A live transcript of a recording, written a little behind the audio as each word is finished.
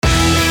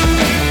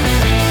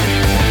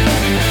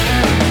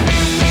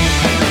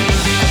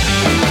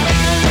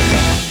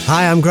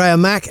Hi, I'm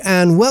Graham Mack,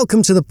 and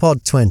welcome to the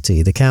Pod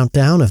 20, the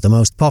countdown of the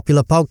most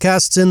popular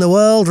podcasts in the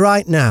world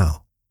right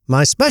now.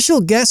 My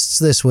special guests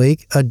this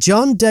week are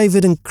John,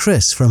 David, and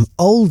Chris from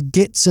Old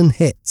Gits and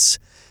Hits.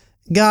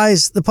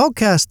 Guys, the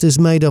podcast is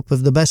made up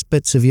of the best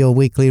bits of your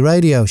weekly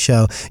radio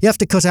show. You have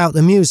to cut out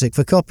the music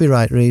for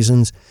copyright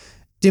reasons.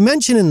 Do you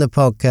mention in the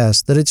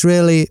podcast that it's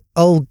really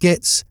Old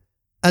Gits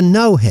and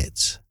no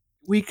hits?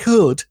 We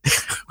could.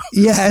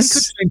 Yes. We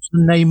could change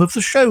the name of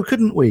the show,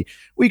 couldn't we?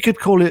 We could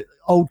call it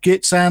Old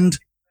Gits and,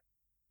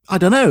 I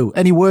don't know,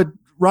 any word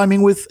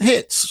rhyming with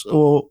hits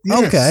or...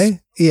 Yes. Okay.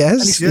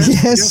 Yes.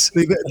 Yes.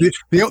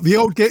 The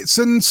Old Gits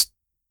and...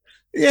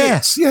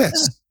 Yes.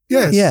 Yes.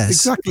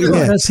 Exactly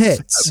right. Yes.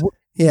 Hits.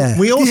 Yeah.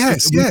 We also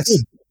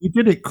we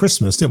did it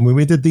Christmas, didn't we?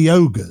 We did the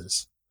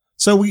Ogres.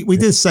 So we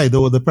did say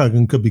the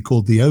program could be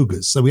called the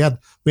Ogres. So we had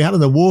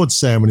an awards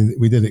ceremony that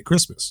we did at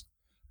Christmas.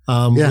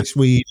 Which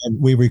we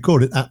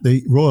recorded at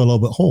the Royal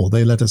Albert Hall.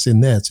 They let us in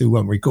there to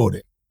record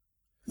it.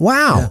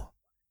 Wow. Yeah.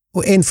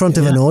 In front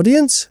of an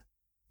audience?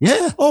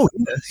 Yeah. Oh,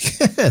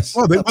 yes.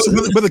 Well, but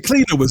the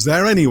cleaner was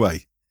there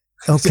anyway.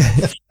 Okay.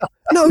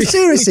 No,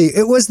 seriously,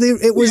 it was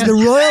the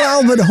Royal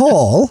Albert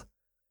Hall.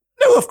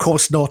 No, of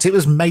course not. It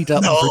was made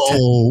up.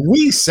 No,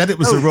 we said it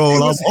was the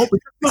Royal Albert Hall.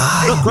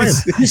 Look, Graham,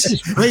 this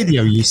is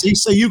radio, you see,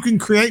 so you can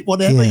create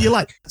whatever you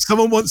like.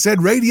 Someone once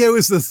said radio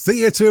is the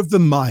theatre of the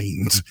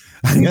mind.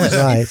 And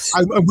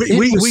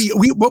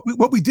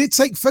what we did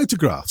take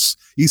photographs,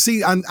 you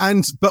see,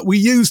 but we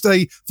used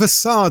a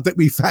facade that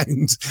we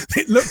found.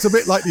 It looked a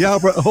bit like the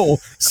Albert Hall,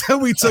 so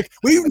we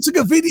even took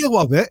a video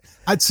of it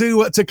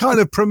to kind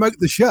of promote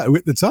the show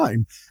at the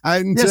time,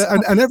 and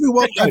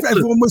everyone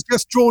was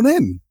just drawn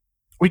in.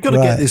 We've got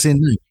to get this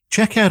in.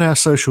 Check out our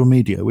social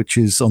media, which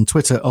is on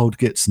Twitter, Old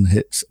Gits and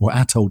Hits, or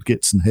at Old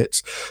Gits and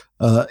Hits,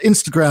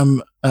 Instagram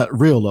at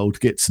Real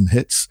Old Gits and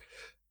Hits,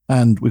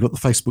 and we've got the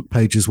Facebook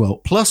page as well.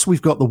 Plus,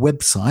 we've got the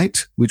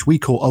website, which we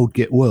call Old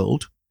Git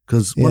World,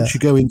 because once you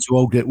go into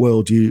Old Git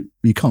World, you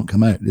can't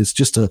come out. It's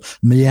just a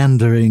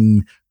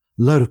meandering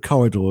load of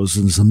corridors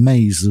and it's a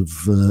maze of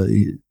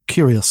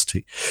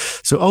curiosity.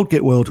 So Old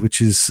Git World,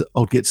 which is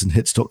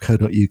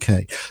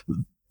oldgitsandhits.co.uk.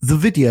 The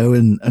video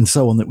and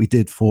so on that we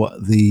did for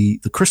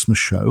the Christmas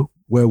show,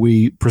 where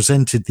we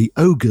presented the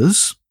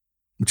Ogres,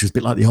 which is a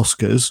bit like the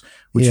Oscars,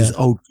 which is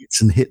Old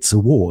Gits and Hits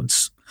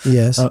Awards.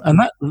 Yes.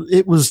 And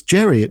it was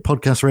Jerry at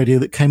Podcast Radio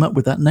that came up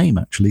with that name,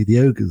 actually, the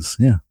Ogres.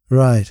 Yeah.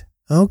 Right.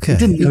 Okay.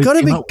 You've got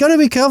to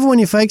be careful when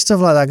you fake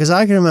stuff like that, because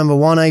I can remember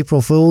one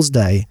April Fool's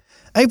Day.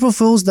 April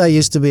Fool's Day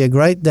used to be a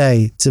great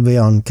day to be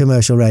on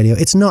commercial radio.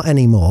 It's not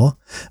anymore,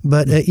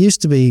 but it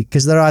used to be,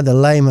 because they're either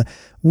lame.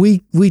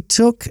 We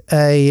took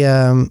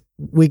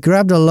we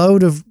grabbed a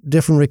load of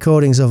different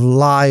recordings of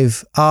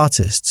live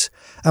artists,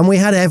 and we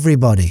had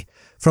everybody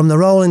from the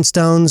Rolling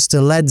Stones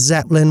to Led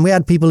Zeppelin. We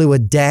had people who were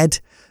dead,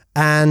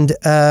 and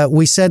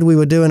we said we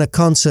were doing a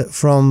concert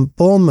from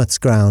Bournemouth's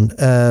ground.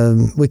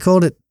 Did we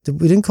call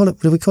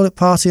it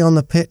Party on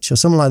the Pitch or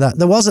something like that?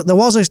 There was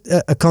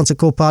a concert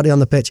called Party on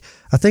the Pitch.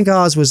 I think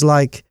ours was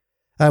like,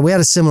 we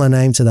had a similar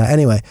name to that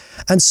anyway.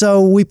 And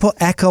so we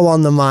put echo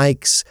on the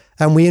mics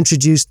and we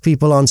introduced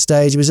people on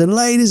stage. We said,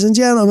 ladies and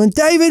gentlemen,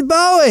 David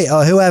Bowie,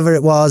 or whoever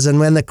it was. And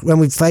when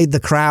we fade the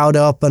crowd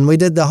up, and we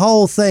did the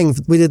whole thing,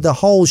 we did the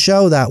whole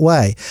show that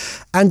way.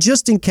 And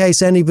just in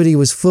case anybody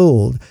was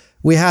fooled,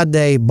 we had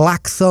a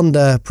Black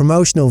Thunder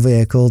promotional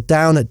vehicle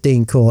down at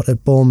Dean Court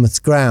at Bournemouth's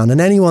ground. And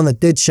anyone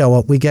that did show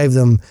up, we gave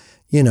them,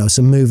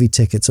 some movie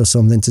tickets or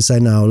something to say,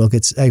 no, look,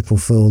 it's April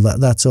Fool.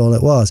 That's all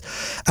it was.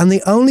 And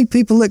the only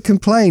people that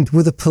complained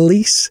were the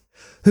police,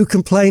 who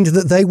complained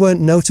that they weren't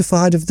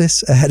notified of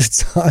this ahead of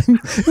time.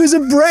 It was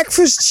a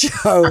breakfast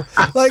show.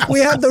 Like,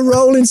 we had the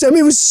Rolling Stones.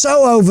 It was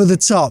so over the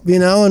top,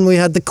 and we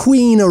had the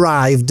Queen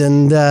arrived,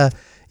 and so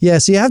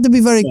you have to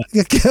be very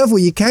careful.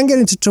 You can get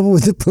into trouble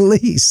with the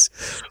police,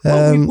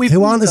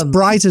 who aren't as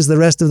bright as the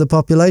rest of the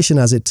population,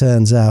 as it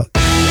turns out.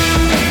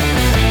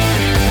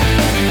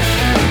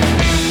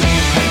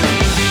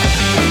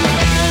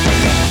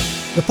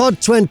 The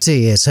Pod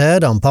 20 is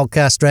heard on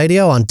podcast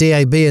radio, on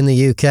DAB in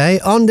the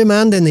UK, on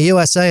demand in the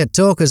USA at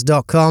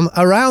talkers.com,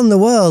 around the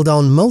world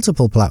on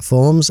multiple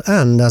platforms,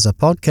 and as a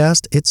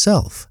podcast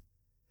itself.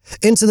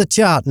 Into the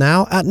chart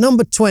now at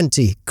number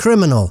 20,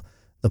 Criminal,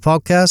 the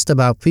podcast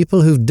about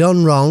people who've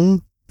done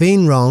wrong,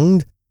 been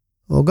wronged,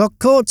 or got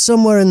caught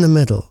somewhere in the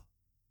middle.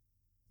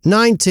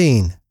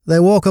 19, They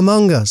Walk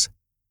Among Us,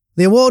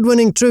 the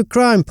award-winning true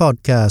crime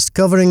podcast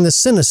covering the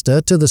sinister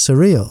to the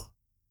surreal.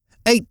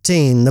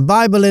 18, The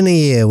Bible in a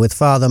Year with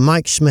Father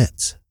Mike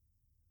Schmitz.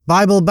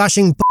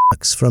 Bible-bashing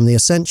bollocks from the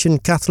Ascension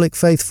Catholic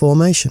Faith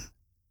Formation.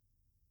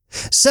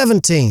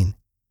 17,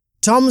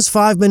 Tom's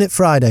 5-Minute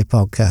Friday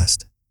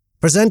podcast,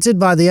 presented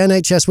by the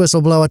NHS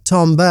whistleblower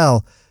Tom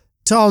Bell.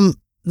 Tom,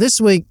 this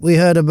week we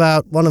heard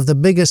about one of the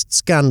biggest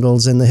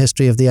scandals in the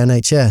history of the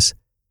NHS,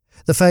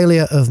 the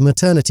failure of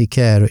maternity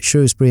care at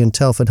Shrewsbury and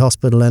Telford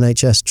Hospital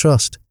NHS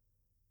Trust.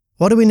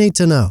 What do we need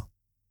to know?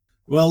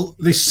 Well,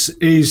 this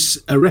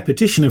is a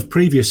repetition of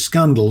previous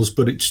scandals,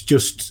 but it's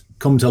just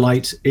come to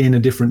light in a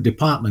different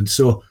department.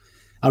 So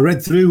I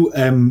read through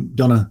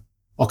Donna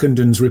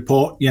Ockenden's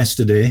report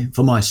yesterday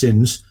for my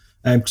sins,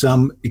 because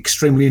I'm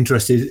extremely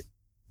interested,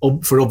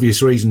 for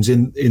obvious reasons,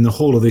 in the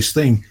whole of this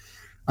thing.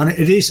 And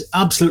it is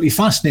absolutely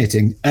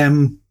fascinating.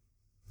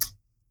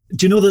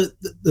 Do you know that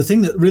the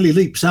thing that really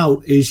leaps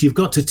out is you've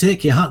got to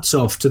take your hats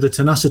off to the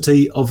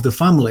tenacity of the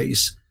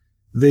families,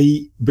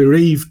 the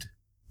bereaved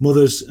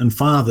mothers and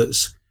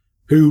fathers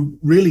who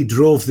really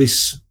drove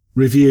this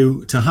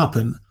review to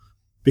happen.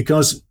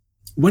 Because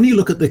when you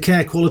look at the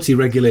care quality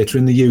regulator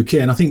in the UK,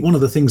 and I think one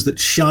of the things that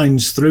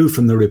shines through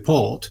from the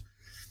report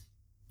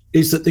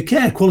is that the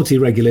care quality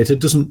regulator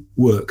doesn't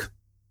work.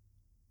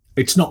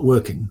 It's not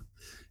working.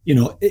 You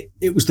know,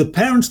 it was the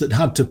parents that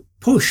had to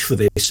push for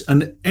this,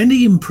 and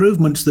any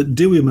improvements that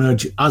do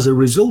emerge as a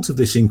result of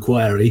this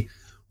inquiry,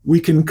 we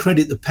can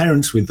credit the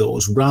parents with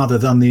those rather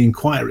than the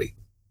inquiry.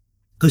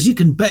 Because you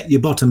can bet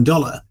your bottom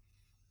dollar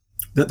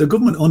that the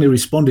government only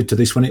responded to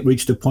this when it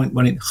reached a point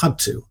when it had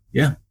to,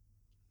 yeah?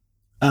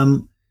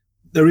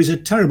 There is a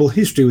terrible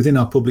history within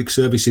our public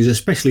services,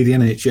 especially the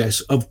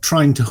NHS, of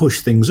trying to hush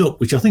things up,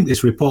 which I think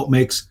this report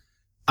makes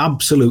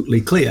absolutely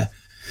clear.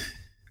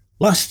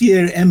 Last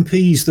year,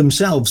 MPs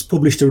themselves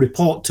published a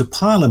report to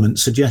Parliament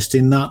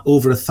suggesting that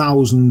over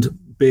 1,000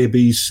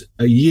 babies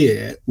a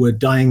year were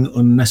dying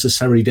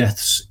unnecessary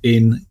deaths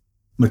in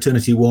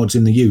maternity wards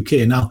in the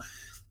UK. Now,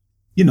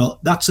 you know,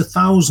 that's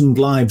 1,000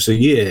 lives a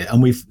year.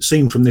 And we've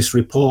seen from this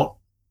report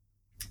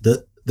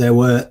that there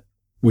were,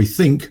 we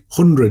think,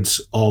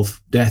 hundreds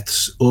of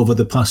deaths over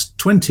the past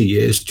 20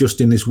 years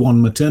just in this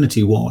one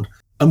maternity ward.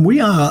 And we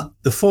are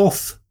the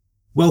fourth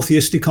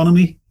wealthiest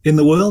economy in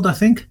the world, I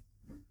think.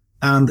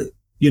 And,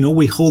 you know,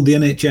 we hold the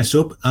NHS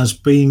up as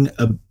being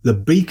the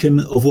beacon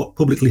of what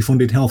publicly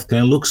funded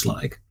healthcare looks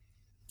like.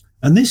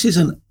 And this is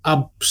an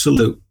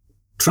absolute,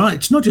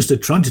 it's not just a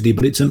tragedy,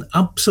 but it's an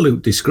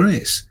absolute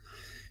disgrace.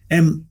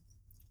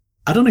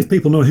 I don't know if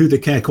people know who the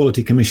Care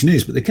Quality Commission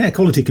is, but the Care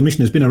Quality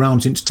Commission has been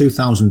around since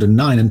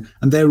 2009,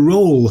 and their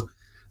role,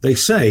 they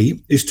say,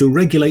 is to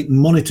regulate and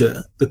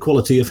monitor the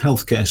quality of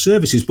healthcare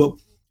services. But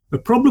the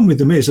problem with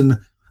them is, and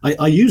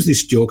I use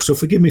this joke, so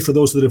forgive me for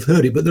those that have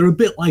heard it, but they're a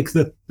bit like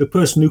the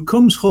person who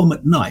comes home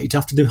at night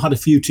after they've had a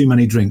few too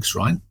many drinks,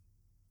 right?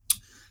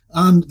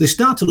 And they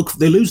start to look,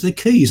 they lose their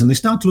keys, and they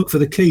start to look for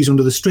the keys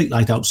under the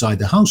streetlight outside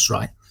the house,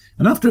 right?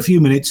 And after a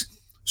few minutes,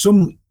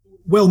 some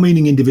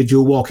well-meaning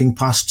individual walking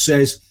past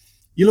says,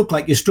 "You look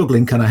like you're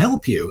struggling, can I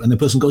help you?" And the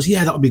person goes,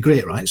 "Yeah, that would be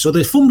great," right? So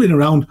they're fumbling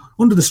around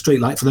under the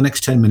streetlight for the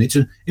next 10 minutes,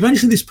 and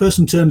eventually this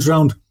person turns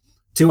around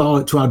to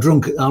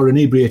our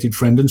inebriated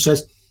friend and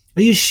says,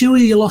 "Are you sure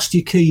you lost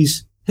your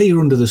keys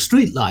here under the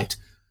streetlight?"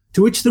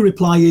 To which the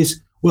reply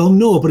is, "Well,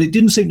 no, but it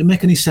didn't seem to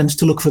make any sense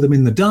to look for them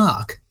in the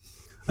dark."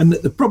 And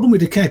the problem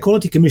with the Care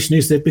Quality Commission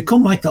is they've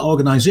become like that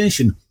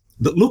organisation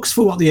that looks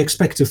for what they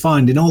expect to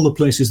find in all the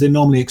places they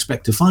normally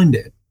expect to find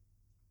it.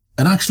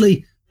 And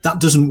actually, that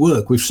doesn't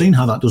work. We've seen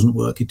how that doesn't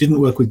work. It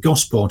didn't work with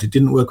Gosport. It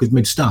didn't work with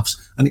Mid-Staffs.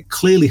 And it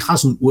clearly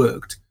hasn't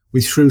worked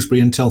with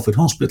Shrewsbury and Telford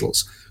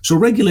hospitals. So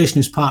regulation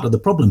is part of the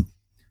problem.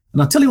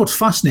 And I'll tell you what's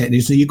fascinating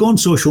is that you go on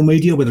social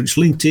media, whether it's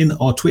LinkedIn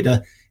or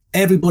Twitter,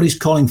 everybody's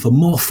calling for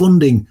more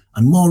funding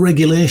and more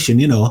regulation,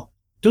 you know.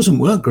 Doesn't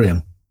work,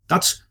 Graham.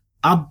 That's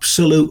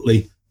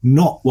absolutely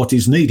not what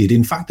is needed.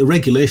 In fact, the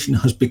regulation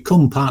has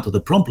become part of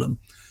the problem.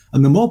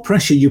 And the more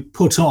pressure you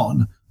put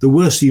on, the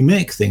worse you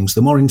make things,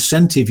 the more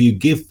incentive you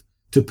give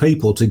to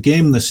people to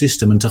game the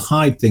system and to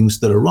hide things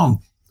that are wrong.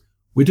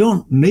 We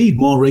don't need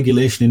more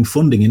regulation and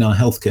funding in our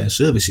healthcare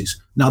services.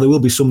 Now, there will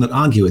be some that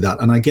argue with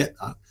that, and I get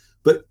that.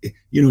 But,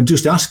 you know,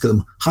 just ask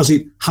them, has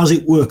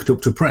it worked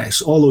up to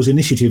press? All those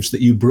initiatives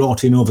that you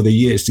brought in over the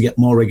years to get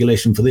more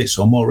regulation for this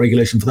or more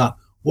regulation for that,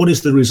 what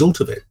is the result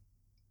of it?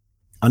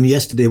 And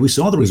yesterday we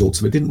saw the results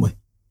of it, didn't we?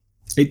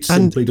 It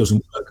simply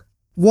doesn't work.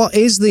 What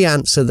is the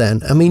answer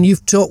then? I mean,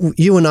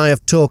 you and I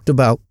have talked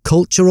about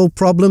cultural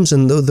problems,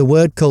 and the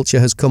word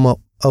culture has come up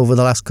over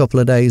the last couple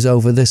of days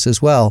over this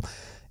as well.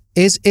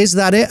 Is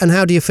that it? And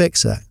how do you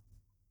fix that?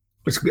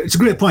 It's a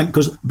great point,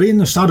 because being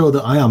the shadow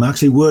that I am, I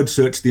actually word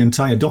searched the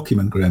entire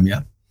document, Graham,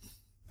 yeah?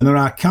 And there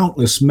are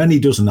countless, many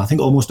dozen, I think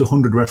almost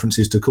 100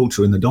 references to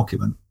culture in the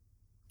document.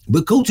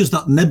 But culture's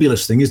that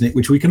nebulous thing, isn't it,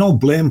 which we can all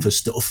blame for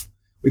stuff.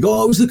 We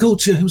go, oh, it was the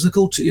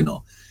culture, you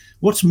know.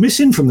 What's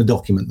missing from the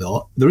document,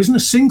 though, there isn't a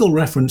single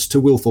reference to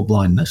willful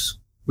blindness,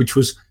 which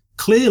was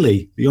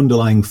clearly the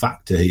underlying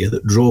factor here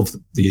that drove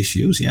the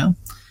issues, yeah?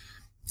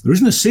 There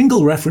isn't a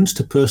single reference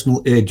to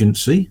personal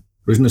agency.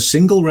 There isn't a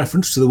single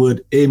reference to the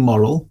word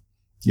amoral,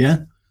 yeah?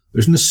 There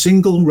isn't a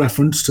single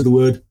reference to the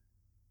word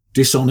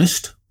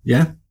dishonest,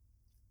 yeah?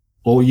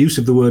 Or use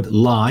of the word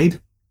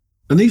lied.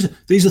 And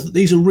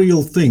these are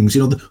real things,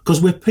 you know,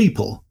 because we're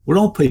people. We're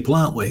all people,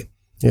 aren't we?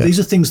 Yeah.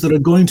 These are things that are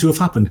going to have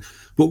happened.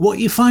 But what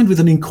you find with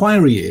an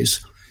inquiry is,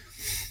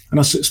 and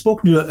I've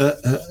spoken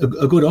to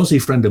a good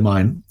Aussie friend of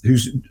mine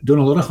who's done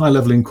a lot of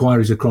high-level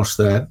inquiries across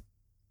there,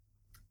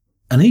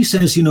 and he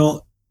says, you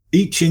know,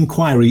 each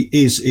inquiry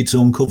is its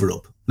own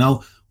cover-up.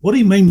 Now, what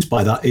he means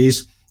by that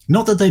is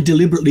not that they're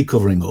deliberately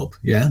covering up,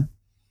 yeah,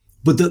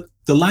 but that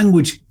the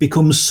language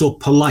becomes so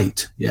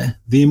polite, yeah,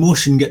 the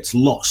emotion gets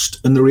lost,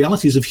 and the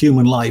realities of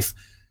human life,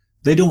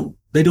 they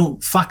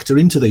don't factor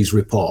into these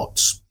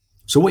reports.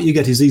 So what you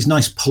get is these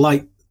nice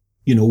polite,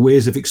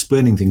 ways of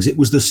explaining things. It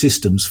was the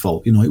system's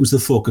fault, it was the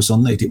focus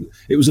on that,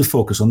 it was a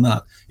focus on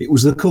that, it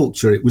was the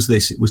culture, it was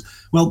this, it was,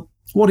 well,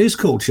 what is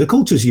culture?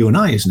 Culture's you and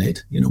I, isn't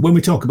it? When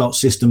we talk about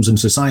systems and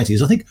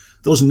societies, I think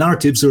those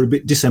narratives are a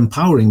bit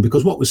disempowering,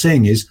 because what we're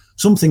saying is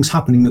something's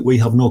happening that we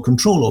have no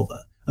control over.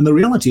 And the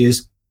reality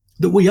is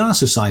that we are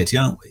society,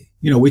 aren't we?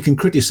 We can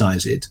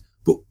criticize it,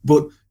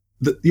 but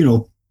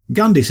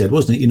Gandhi said,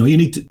 wasn't it? You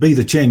need to be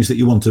the change that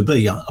you want to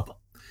be.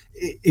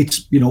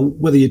 It's,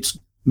 whether it's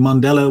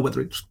Mandela,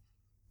 whether it's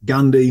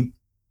Gandhi,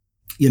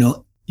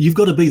 you've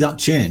got to be that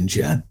change,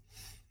 yeah?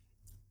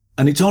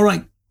 And it's all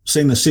right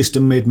saying the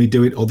system made me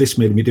do it, or this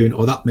made me do it,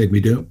 or that made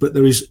me do it, but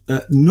there is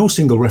no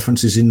single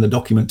references in the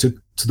document to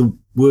the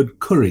word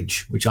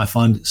courage, which I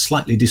find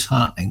slightly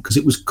disheartening, because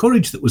it was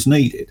courage that was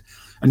needed.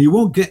 And you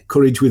won't get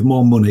courage with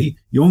more money,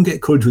 you won't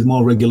get courage with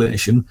more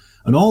regulation,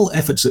 and all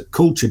efforts at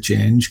culture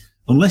change,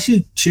 unless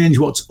you change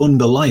what's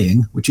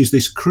underlying, which is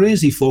this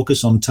crazy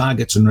focus on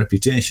targets and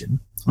reputation,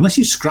 unless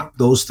you scrap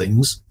those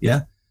things,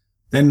 yeah,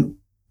 then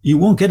you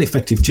won't get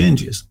effective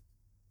changes.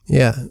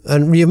 Yeah,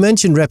 and you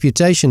mentioned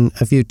reputation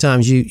a few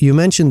times. You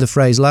mentioned the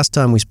phrase last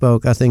time we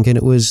spoke, I think, and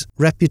it was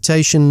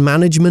reputation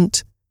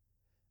management.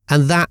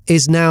 And that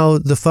is now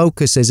the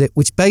focus, is it?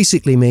 Which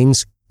basically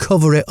means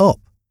cover it up.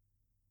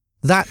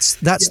 That's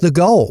the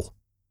goal.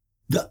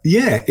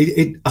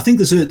 I think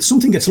there's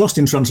something gets lost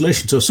in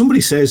translation. So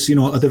somebody says,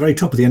 at the very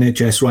top of the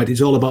NHS, right,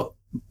 it's all about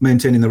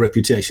maintaining the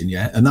reputation,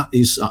 yeah? And that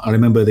is, I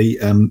remember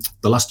the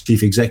last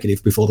chief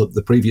executive before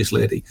the previous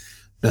lady,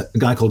 a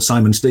guy called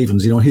Simon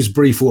Stevens, his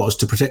brief was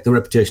to protect the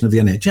reputation of the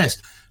NHS.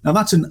 Now,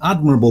 that's an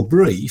admirable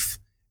brief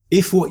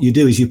if what you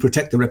do is you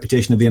protect the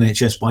reputation of the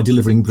NHS by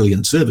delivering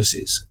brilliant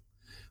services.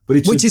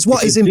 But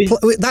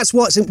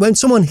when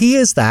someone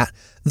hears that,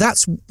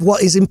 that's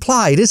what is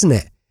implied, isn't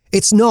it?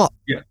 It's not.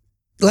 Yeah.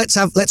 Let's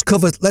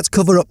cover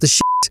up the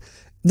shit.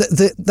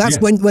 That's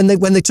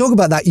when they talk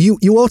about that,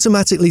 you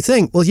automatically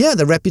think, well, yeah,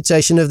 the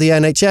reputation of the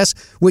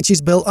NHS, which is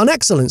built on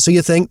excellence. So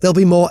you think there'll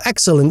be more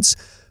excellence,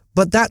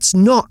 but that's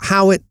not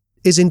how it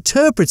is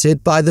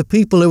interpreted by the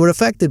people who are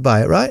affected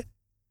by it, right?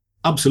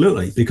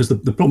 Absolutely, because the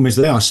problem is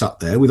they are sat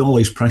there with all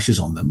these pressures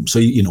on them. So,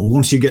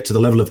 once you get to the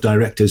level of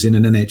directors in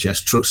an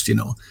NHS trust,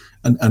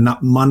 and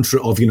that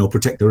mantra of,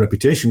 protect the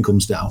reputation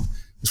comes down,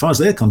 as far as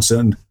they're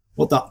concerned,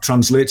 what that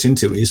translates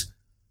into is,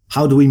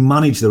 how do we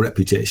manage the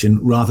reputation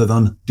rather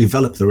than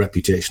develop the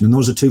reputation? And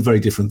those are two very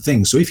different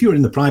things. So if you're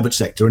in the private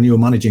sector and you're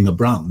managing a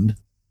brand,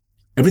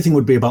 everything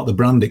would be about the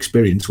brand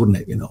experience, wouldn't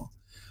it?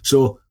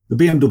 So the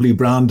BMW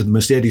brand and the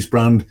Mercedes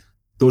brand,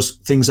 those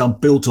things are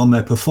built on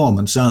their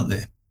performance, aren't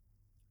they?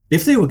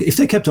 If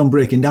they kept on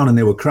breaking down and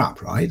they were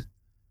crap, right?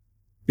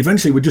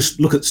 Eventually we'd just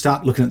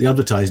start looking at the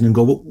advertising and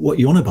go, what are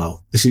you on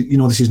about? This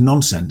is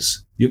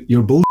nonsense.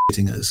 You're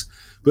bullshitting us.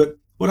 But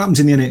what happens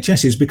in the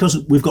NHS is,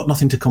 because we've got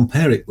nothing to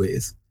compare it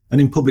with,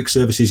 and in public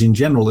services in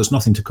general, there's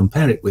nothing to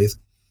compare it with.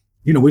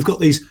 We've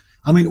got these,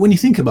 when you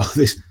think about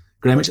this,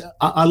 Graham,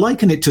 I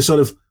liken it to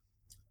sort of,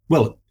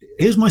 well,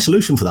 here's my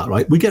solution for that,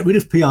 right? We get rid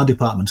of PR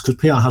departments because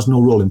PR has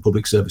no role in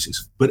public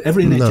services. But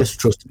every NHS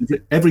trust,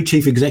 every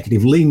chief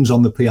executive leans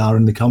on the PR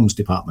and the comms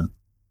department.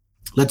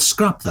 Let's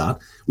scrap that.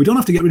 We don't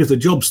have to get rid of the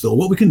jobs, though.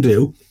 What we can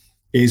do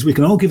is we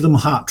can all give them a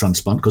heart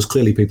transplant, because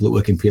clearly people that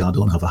work in PR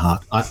don't have a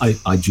heart.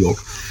 I joke.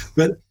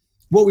 But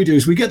what we do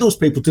is we get those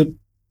people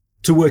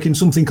to work in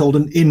something called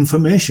an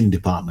information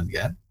department,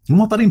 yeah? And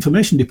what that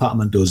information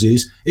department does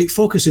is it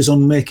focuses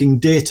on making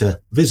data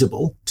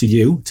visible to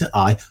you, to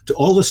I, to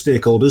all the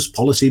stakeholders,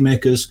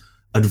 policymakers,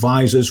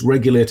 advisors,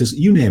 regulators,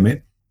 you name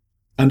it.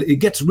 And it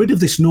gets rid of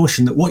this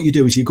notion that what you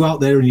do is you go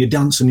out there and you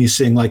dance and you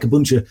sing like a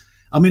bunch of,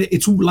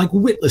 it's like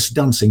witless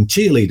dancing,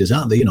 cheerleaders,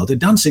 aren't they? They're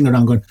dancing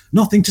around going,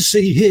 nothing to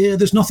see here,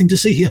 there's nothing to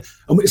see here.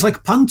 And it's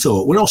like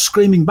panto, we're all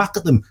screaming back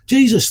at them,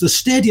 Jesus, the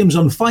stadium's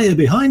on fire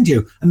behind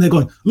you. And they're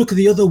going, look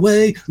the other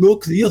way,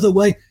 look the other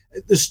way.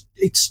 It's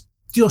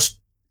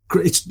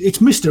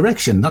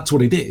misdirection, that's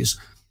what it is.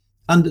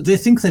 And they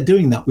think they're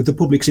doing that with the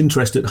public's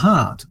interest at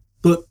heart.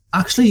 But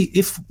actually,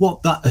 if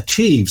what that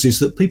achieves is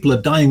that people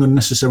are dying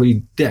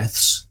unnecessary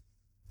deaths,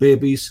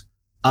 babies,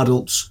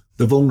 adults,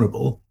 the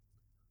vulnerable,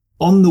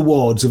 on the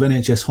wards of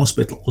NHS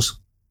hospitals,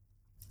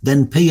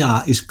 then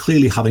PR is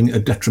clearly having a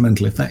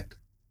detrimental effect.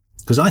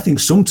 Because I think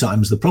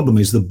sometimes the problem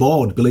is the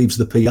board believes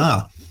the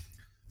PR.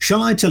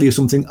 Shall I tell you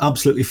something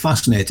absolutely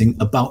fascinating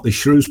about the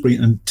Shrewsbury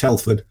and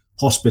Telford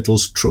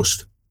Hospitals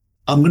Trust?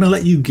 I'm going to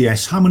let you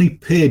guess how many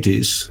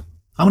pages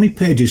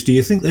do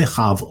you think they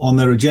have on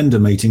their agenda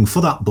meeting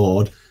for that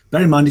board?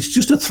 Bear in mind, it's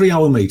just a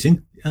 3-hour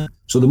meeting. Yeah?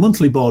 So the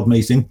monthly board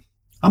meeting,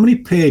 how many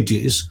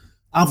pages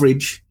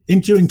average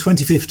during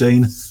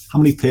 2015, how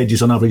many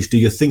pages on average do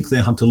you think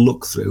they had to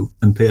look through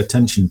and pay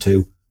attention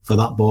to for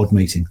that board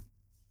meeting?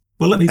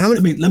 Well, let me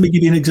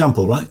give you an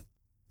example, right?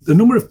 The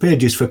number of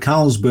pages for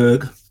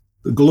Carlsberg,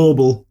 the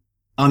global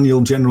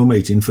annual general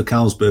meeting for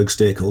Carlsberg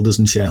stakeholders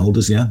and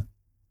shareholders, yeah?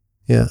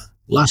 Yeah.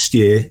 Last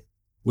year,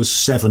 was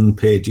 7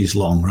 pages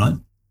long, right?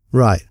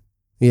 Right.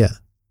 Yeah.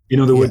 In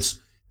other words,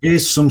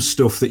 here's some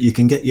stuff that you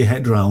can get your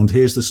head around.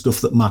 Here's the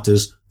stuff that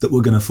matters that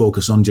we're going to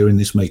focus on during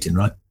this meeting,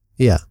 right?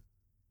 Yeah.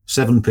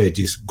 7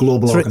 pages,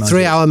 global organisation.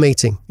 3-hour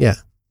meeting. Yeah.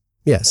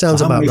 Yeah.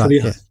 Sounds about right.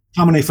 Yeah.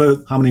 How many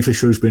for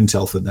Shrewsbury and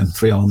Telford then?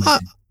 3-hour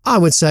meeting. I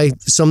would say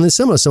something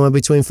similar, somewhere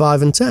between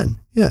 5 and 10.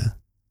 Yeah.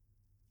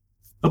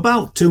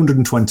 About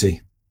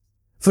 220.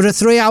 For a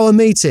 3-hour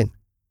meeting.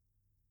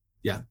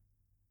 Yeah.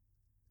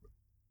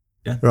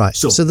 Yeah. Right.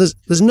 So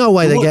there's no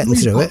way they're getting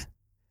through it.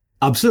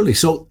 Absolutely.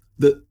 So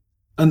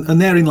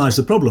and therein lies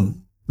the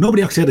problem.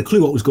 Nobody actually had a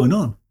clue what was going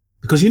on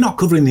because you're not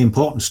covering the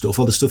important stuff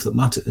or the stuff that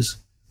matters.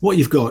 What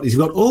you've got is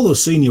all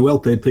those senior,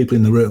 well-paid people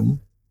in the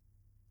room,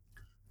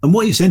 and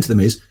what you're saying to them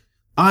is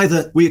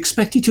either we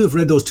expect you to have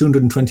read those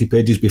 220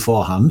 pages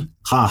beforehand.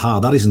 Ha ha,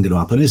 that isn't going to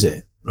happen, is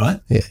it? Right?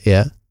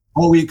 Yeah.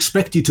 Or we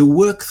expect you to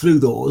work through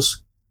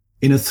those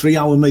in a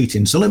 3-hour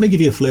meeting. So let me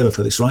give you a flavour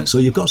for this, right? So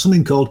you've got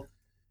something called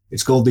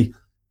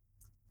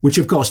which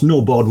of course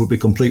no board would be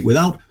complete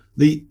without,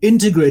 the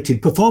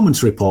integrated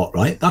performance report,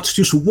 right? That's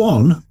just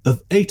one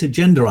of 8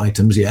 agenda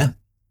items, yeah?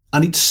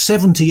 And it's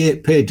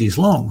 78 pages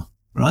long,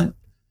 right?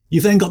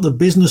 You've then got the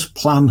business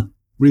plan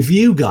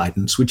review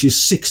guidance, which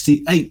is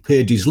 68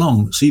 pages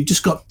long. So you've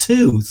just got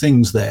 2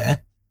 things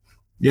there,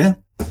 yeah?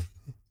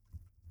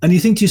 And you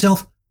think to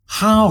yourself,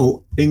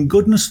 how in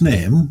goodness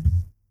name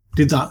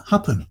did that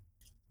happen?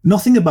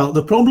 Nothing about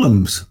the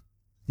problems,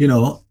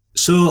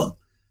 So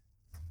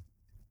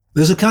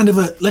there's a kind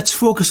of let's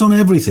focus on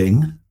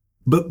everything,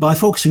 but by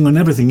focusing on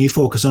everything, you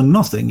focus on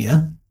nothing,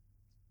 yeah?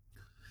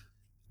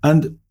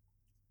 And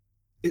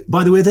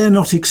by the way, they're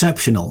not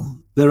exceptional.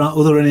 There are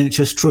other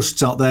NHS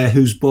trusts out there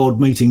whose board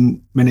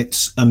meeting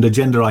minutes and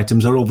agenda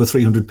items are over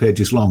 300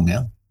 pages long,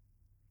 yeah?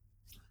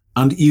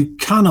 And you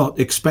cannot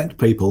expect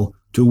people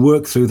to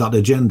work through that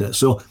agenda.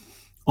 So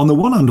on the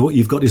one hand, what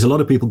you've got is a lot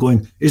of people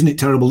going, isn't it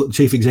terrible that the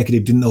chief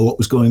executive didn't know what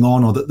was going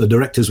on or that the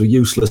directors were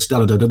useless,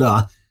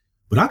 da-da-da-da-da.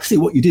 But actually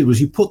what you did was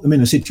you put them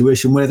in a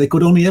situation where they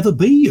could only ever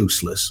be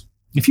useless.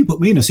 If you put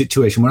me in a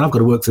situation where I've got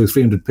to work through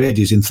 300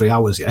 pages in 3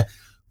 hours, yeah,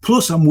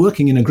 plus I'm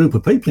working in a group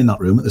of people in that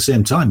room at the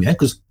same time, yeah,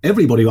 because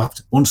everybody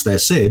wants their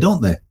say,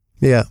 don't they?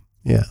 Yeah,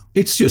 yeah.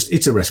 It's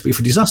a recipe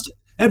for disaster.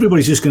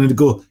 Everybody's just going to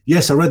go,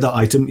 yes, I read that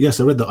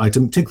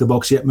item, tick the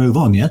box, yet move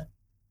on, yeah?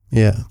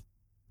 Yeah.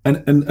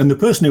 And the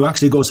person who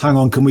actually goes, hang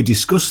on, can we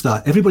discuss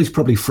that? Everybody's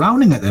probably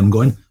frowning at them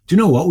going, do you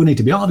know what? We need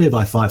to be out of here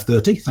by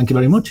 5:30. Thank you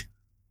very much.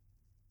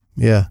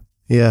 Yeah.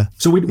 Yeah.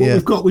 So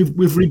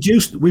we've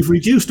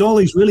reduced all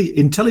these really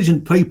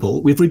intelligent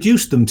people. We've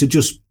reduced them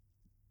to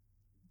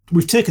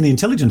we've taken the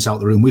intelligence out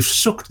of the room. We've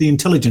sucked the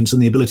intelligence and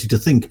the ability to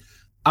think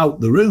out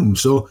the room.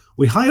 So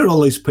we hire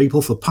all these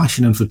people for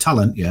passion and for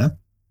talent, yeah?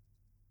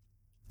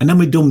 And then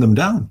we dumb them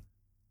down.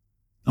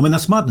 I mean,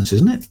 that's madness,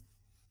 isn't it?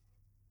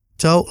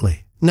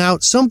 Totally. Now,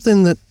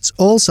 something that's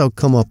also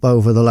come up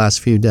over the last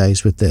few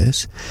days with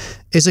this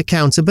is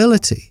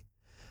accountability.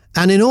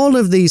 And in all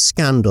of these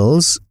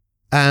scandals,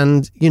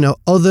 and,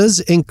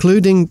 others,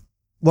 including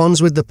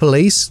ones with the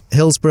police,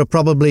 Hillsborough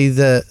probably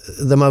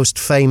the most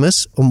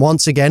famous. And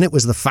once again, it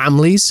was the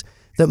families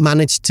that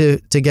managed to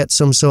get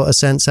some sort of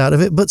sense out of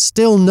it, but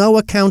still no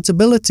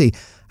accountability.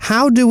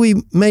 How do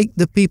we make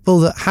the people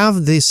that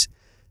have this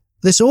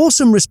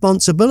awesome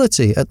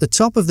responsibility at the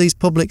top of these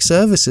public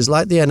services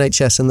like the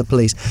NHS and the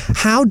police,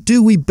 how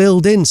do we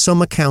build in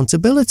some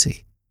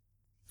accountability?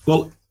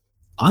 Well,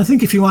 I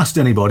think if you asked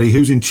anybody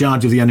who's in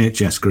charge of the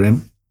NHS,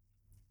 Graham,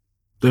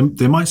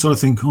 they might sort of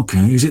think,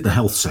 okay, is it the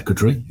health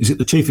secretary? Is it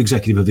the chief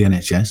executive of the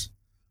NHS?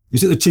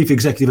 Is it the chief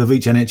executive of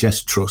each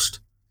NHS trust?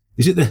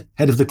 Is it the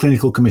head of the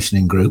clinical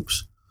commissioning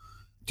groups?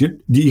 Do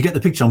you get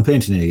the picture I'm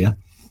painting here, yeah?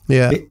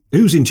 Yeah.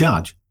 Who's in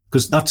charge?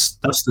 Because that's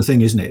the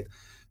thing, isn't it?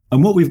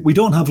 And what we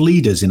don't have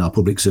leaders in our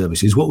public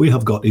services. What we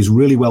have got is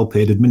really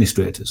well-paid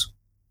administrators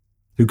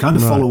who kind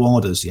of follow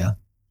orders, yeah?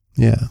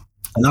 Yeah.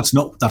 And that's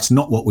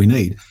not what we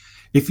need.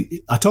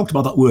 I talked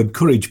about that word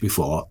courage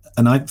before,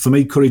 and for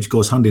me, courage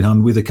goes hand in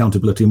hand with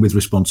accountability and with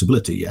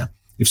responsibility, yeah?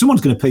 If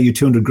someone's going to pay you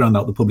 200 grand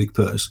out of the public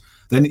purse,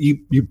 then you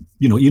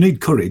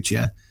need courage,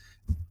 yeah?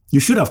 You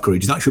should have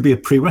courage. That should be a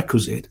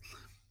prerequisite.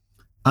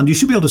 And you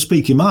should be able to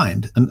speak your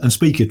mind and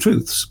speak your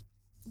truths.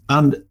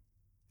 And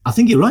I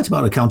think you're right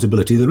about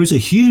accountability. There is a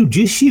huge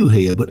issue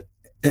here, but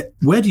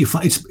where do you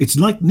find it's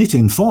like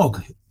knitting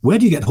fog. Where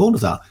do you get hold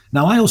of that?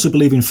 Now, I also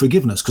believe in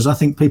forgiveness because I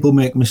think people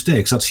make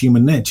mistakes. That's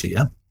human nature,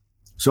 yeah?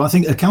 So I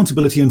think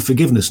accountability and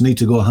forgiveness need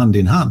to go hand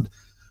in hand.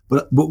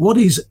 But what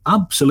is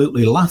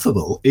absolutely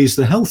laughable is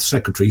the Health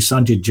Secretary,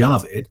 Sajid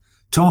Javid,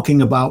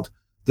 talking about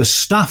the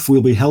staff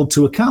will be held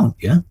to account,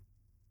 yeah?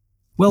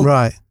 Well,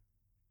 right.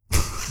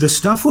 The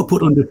staff were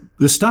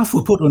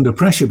put under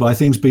pressure by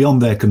things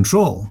beyond their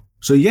control.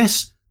 So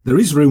yes, there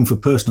is room for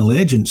personal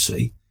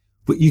agency,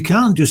 but you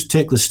can't just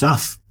take the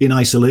staff in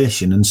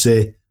isolation and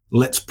say,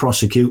 let's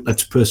persecute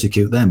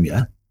them,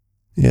 yeah?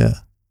 Yeah.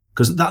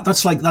 Because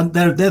that's like that,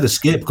 they're the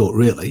scapegoat,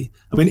 really.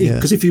 I mean,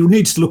 because if you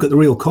need to look at the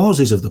real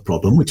causes of the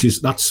problem,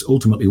 that's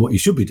ultimately what you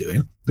should be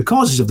doing. The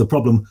causes of the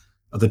problem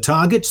are the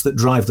targets that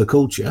drive the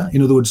culture.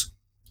 In other words,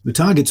 The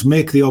targets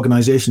make the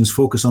organisations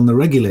focus on the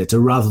regulator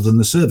rather than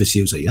the service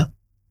user, yeah?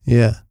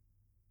 Yeah.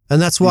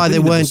 And that's why they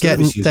weren't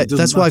getting,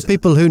 that's why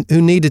people who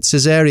needed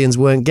cesareans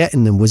weren't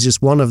getting them, was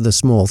just one of the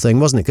small thing,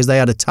 wasn't it? Because they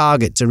had a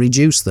target to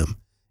reduce them.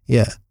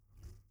 Yeah.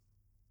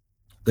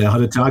 They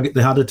had a target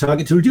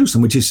to reduce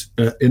them, which is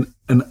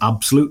an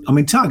absolute, I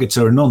mean, targets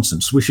are a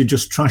nonsense. We should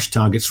just trash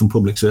targets from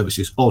public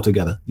services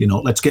altogether. You know,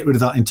 let's get rid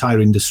of that entire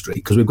industry,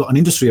 because we've got an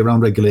industry around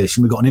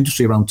regulation, we've got an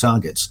industry around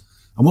targets.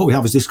 And what we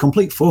have is this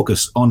complete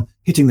focus on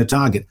hitting the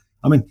target.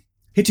 I mean,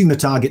 hitting the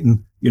target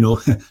and, you know,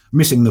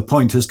 missing the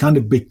point has kind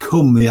of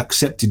become the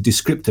accepted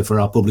descriptor for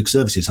our public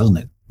services, hasn't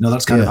it? You know,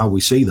 that's kind of how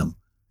we see them.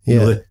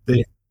 Yeah. You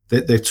know,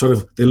 they sort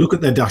of, they look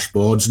at their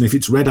dashboards, and if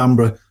it's red,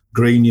 amber,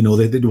 green, you know,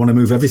 they want to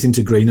move everything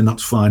to green, and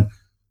that's fine.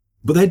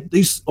 But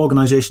these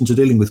organisations are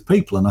dealing with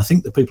people, and I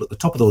think the people at the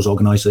top of those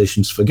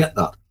organisations forget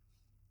that.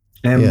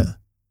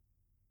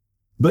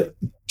 But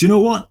do you know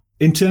what?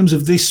 In terms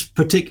of this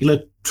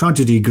particular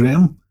tragedy,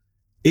 Graham,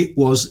 it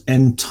was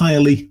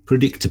entirely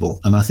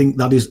predictable. And I think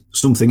that is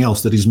something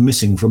else that is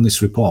missing from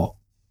this report,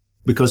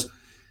 because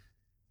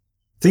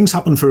things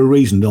happen for a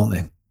reason, don't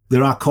they?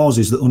 There are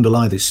causes that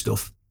underlie this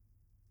stuff.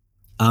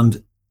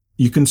 And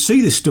you can see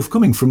this stuff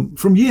coming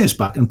from years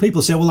back. And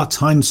people say, well, that's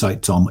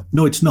hindsight, Tom.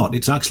 No, it's not.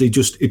 It's actually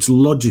just, it's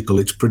logical.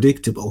 It's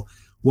predictable.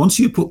 Once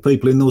you put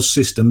people in those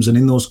systems and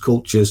in those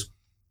cultures,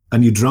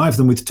 and you drive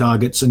them with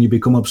targets, and you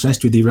become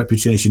obsessed with your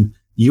reputation,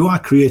 you are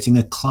creating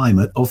a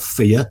climate of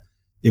fear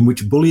in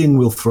which bullying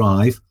will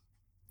thrive,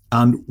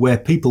 and where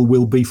people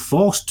will be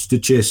forced to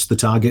chase the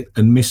target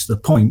and miss the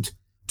point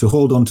to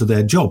hold on to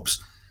their jobs.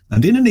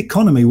 And in an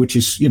economy which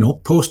is, you know,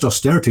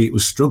 post-austerity, it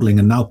was struggling,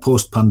 and now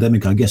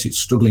post-pandemic, I guess it's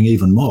struggling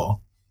even more.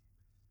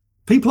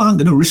 People aren't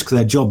going to risk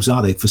their jobs,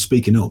 are they, for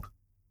speaking up?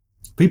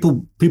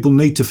 People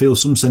need to feel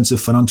some sense of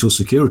financial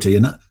security,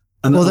 and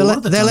well,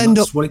 they'll end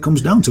up, what it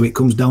comes down to. It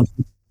comes down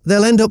to,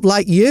 they'll end up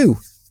like you.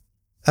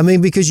 I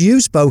mean, because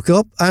you spoke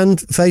up and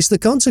faced the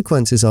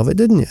consequences of it,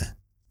 didn't you?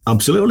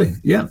 Absolutely,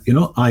 yeah. You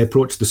know, I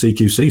approached the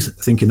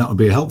CQC thinking that would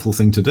be a helpful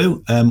thing to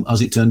do.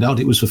 As it turned out,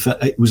 it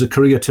was a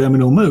career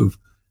terminal move.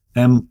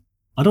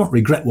 I don't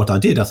regret what I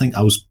did. I think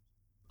I was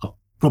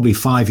probably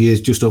 5 years,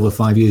 just over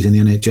 5 years in the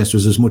NHS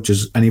was as much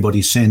as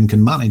anybody sane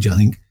can manage, I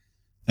think,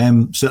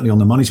 certainly on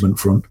the management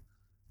front.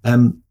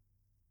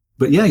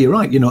 But yeah, you're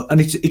right, you know, and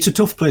it's a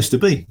tough place to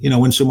be. You know,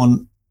 when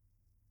someone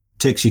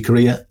takes your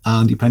career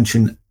and your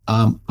pension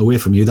away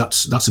from you,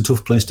 that's a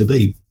tough place to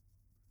be.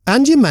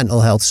 And your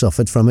mental health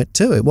suffered from it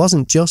too. It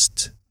wasn't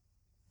just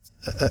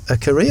a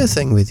career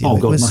thing with you. Oh,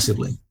 God,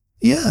 massively.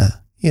 Yeah.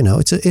 You know,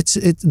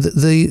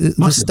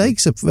 the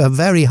stakes are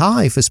very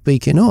high for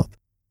speaking up.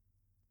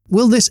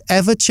 Will this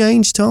ever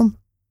change, Tom?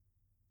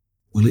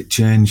 Will it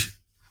change?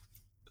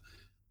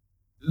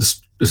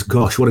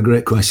 Gosh, what a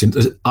great question.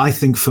 I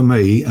think for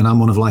me, and I'm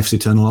one of life's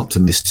eternal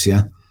optimists,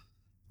 yeah,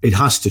 it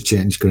has to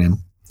change,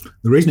 Graham.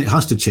 The reason it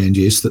has to change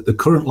is that the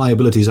current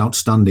liabilities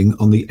outstanding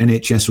on the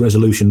NHS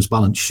resolutions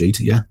balance sheet,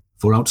 yeah,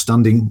 for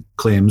outstanding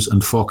claims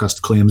and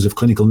forecast claims of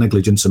clinical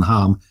negligence and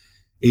harm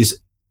is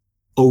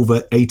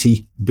over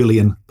 £80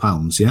 billion,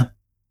 yeah?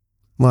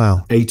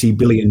 Wow. £80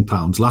 billion.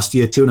 Last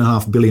year,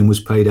 £2.5 billion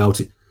was paid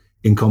out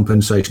in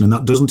compensation, and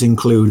that doesn't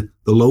include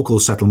the local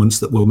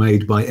settlements that were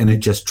made by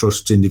NHS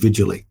trusts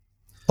individually.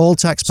 All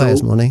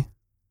taxpayers' money?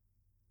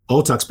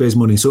 All taxpayers'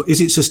 money. So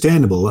is it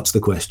sustainable? That's the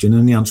question,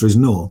 and the answer is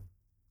no.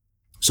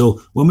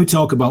 So when we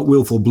talk about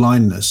willful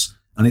blindness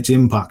and its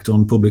impact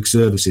on public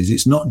services,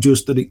 it's not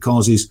just that it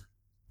causes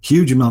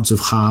huge amounts of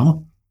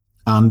harm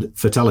and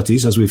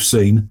fatalities, as we've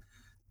seen,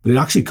 but it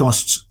actually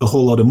costs a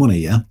whole lot of money,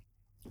 yeah?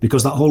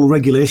 Because that whole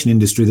regulation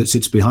industry that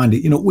sits behind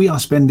it, you know, we are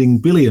spending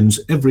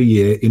billions every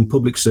year in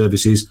public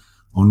services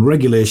on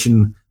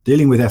regulation,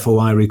 dealing with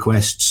FOI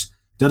requests,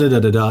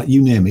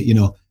 you name it, you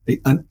know.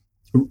 And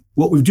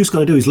what we've just got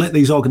to do is let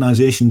these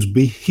organisations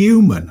be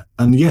human.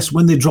 And yes,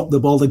 when they drop the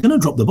ball, they're going to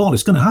drop the ball.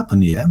 It's going to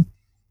happen, yeah?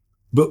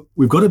 But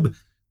we've got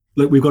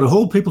to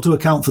hold people to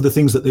account for the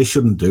things that they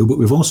shouldn't do, but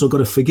we've also got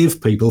to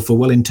forgive people for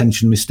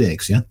well-intentioned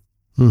mistakes, yeah?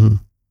 Mm-hmm.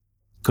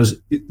 Because,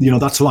 you know,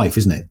 that's life,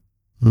 isn't it?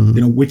 Mm-hmm.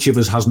 You know, which of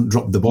us hasn't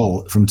dropped the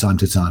ball from time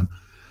to time?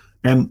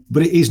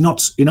 But it is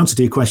not, in answer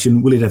to your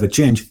question, will it ever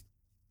change?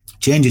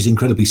 Change is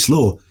incredibly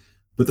slow,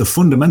 but the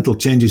fundamental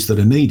changes that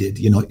are needed,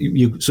 you know,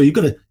 so you've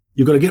got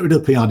to get rid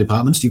of PR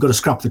departments. You've got to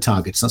scrap the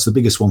targets. That's the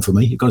biggest one for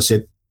me. You've got to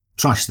say,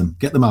 trash them,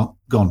 get them out,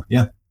 gone.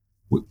 Yeah,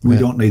 we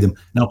don't need them.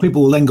 Now,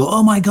 people will then go,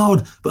 oh my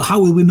God, but how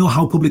will we know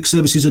how public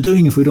services are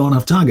doing if we don't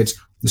have targets?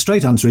 The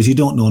straight answer is you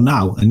don't know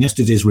now. And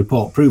yesterday's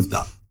report proved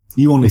that.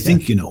 You only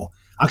think you know.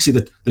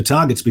 Actually, the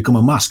targets become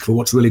a mask for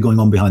what's really going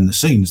on behind the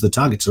scenes. The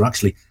targets are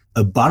actually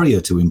a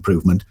barrier to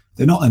improvement.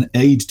 They're not an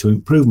aid to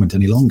improvement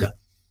any longer.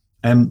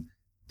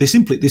 They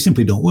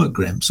simply don't work,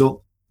 Graham.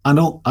 So, and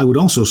I would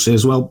also say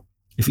as well,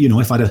 if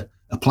I had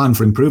a plan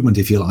for improvement,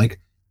 if you like,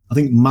 I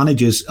think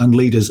managers and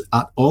leaders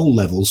at all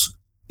levels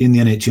in the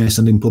NHS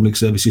and in public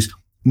services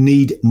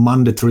need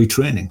mandatory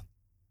training.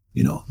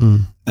 You know,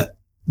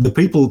 the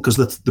people, because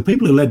the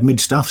people who led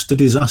mid-staffs to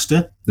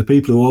disaster, the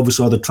people who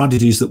oversaw the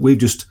tragedies that we've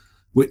just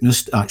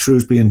witnessed at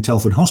Shrewsbury and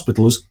Telford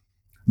hospitals,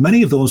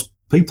 many of those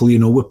people,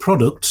 were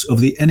products of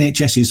the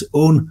NHS's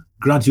own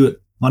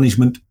graduate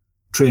management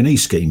trainee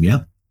scheme,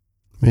 yeah?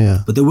 Yeah.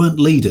 But they weren't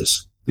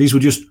leaders. These were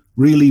just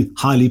really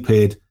highly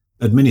paid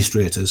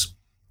administrators.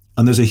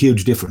 And there's a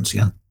huge difference,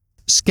 yeah?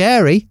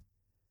 Scary.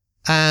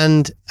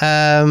 And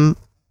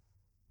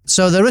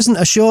so there isn't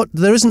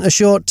a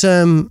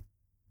short-term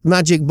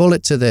magic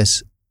bullet to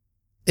this.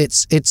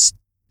 It's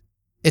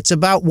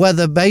about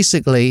whether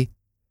basically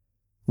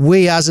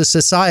we as a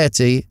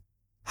society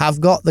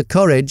have got the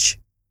courage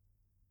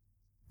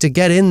to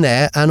get in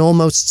there and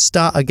almost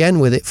start again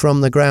with it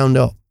from the ground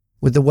up,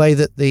 with the way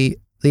that the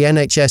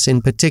NHS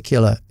in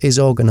particular is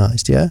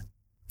organised, yeah?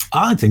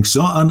 I think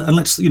so, and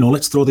let's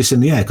throw this in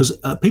the air, because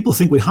people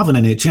think we have an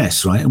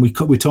NHS, right? And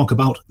we talk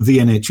about the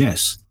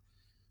NHS,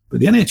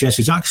 but the NHS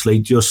is actually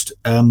just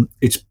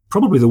it's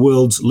probably the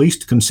world's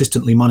least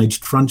consistently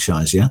managed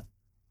franchise, yeah.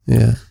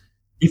 Yeah.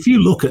 If you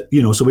look at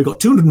so we've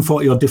got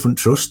 240 odd different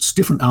trusts,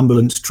 different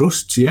ambulance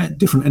trusts, yeah,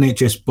 different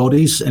NHS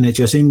bodies,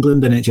 NHS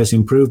England, NHS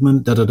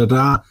Improvement,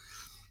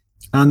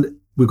 and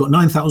we've got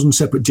 9,000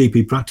 separate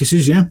GP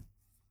practices, yeah.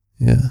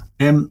 Yeah.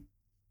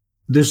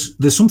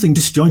 There's something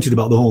disjointed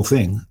about the whole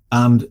thing,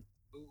 and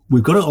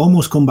we've got to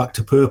almost come back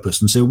to purpose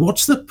and say,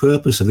 what's the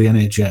purpose of the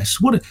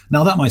NHS?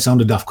 Now, that might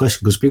sound a daft question,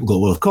 because people go,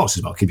 well, of course,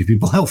 it's about keeping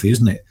people healthy,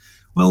 isn't it?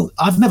 Well,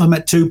 I've never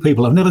got two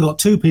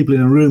people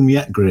in a room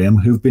yet, Graham,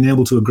 who've been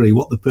able to agree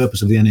what the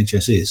purpose of the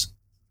NHS is,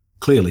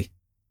 clearly.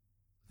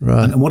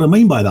 Right. And what I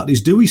mean by that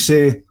is, do we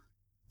say,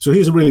 so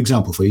here's a real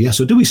example for you, yeah?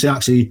 So do we say,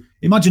 actually,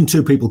 imagine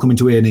two people coming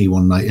to A&E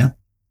one night, yeah?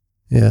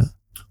 Yeah.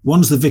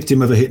 One's the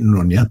victim of a hit and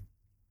run, yeah?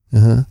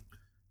 Uh-huh.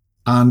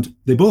 And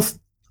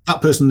that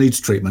person needs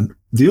treatment.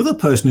 The other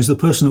person is the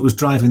person that was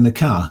driving the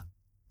car,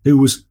 who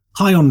was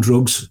high on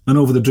drugs and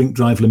over the drink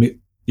drive limit,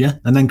 yeah,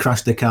 and then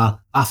crashed their car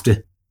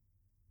after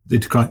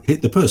they'd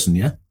hit the person,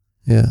 yeah.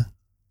 Yeah.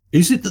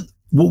 Is it that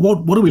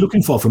what are we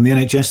looking for from the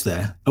NHS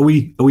there? Are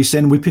we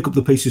saying we pick up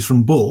the pieces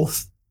from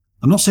both?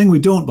 I'm not saying we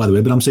don't, by the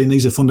way, but I'm saying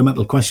these are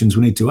fundamental questions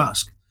we need to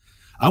ask.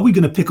 Are we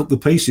going to pick up the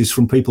pieces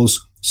from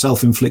people's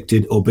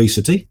self-inflicted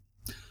obesity?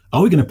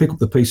 Are we going to pick up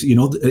the piece,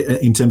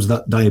 in terms of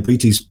that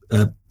diabetes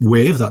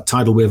wave, that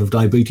tidal wave of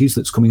diabetes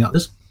that's coming at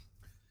us?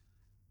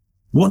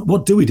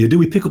 What do we do? Do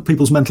we pick up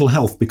people's mental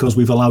health because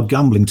we've allowed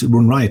gambling to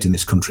run riot in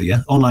this country,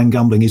 yeah? Online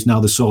gambling is now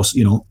the source,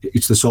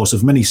 it's the source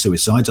of many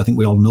suicides. I think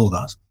we all know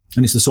that.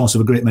 And it's the source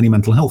of a great many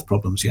mental health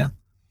problems, yeah?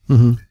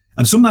 Mm-hmm.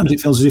 And sometimes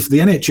it feels as if the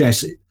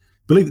NHS,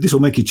 believe it, this will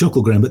make you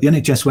chuckle, Graham, but the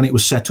NHS, when it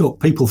was set up,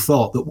 people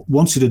thought that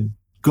once it had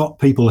got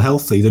people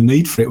healthy, the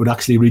need for it would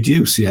actually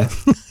reduce, yeah?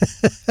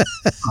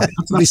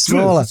 Be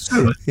smaller.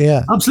 True.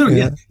 Yeah. Absolutely,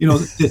 yeah.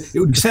 It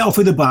would set off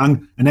with a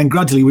bang, and then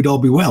gradually we'd all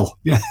be well.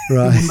 Yeah,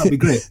 right. Wouldn't that be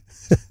great?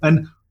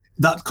 And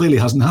that clearly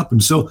hasn't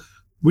happened. So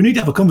we need to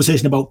have a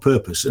conversation about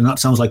purpose, and that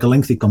sounds like a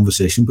lengthy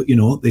conversation, but,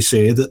 they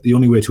say that the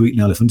only way to eat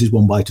an elephant is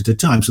one bite at a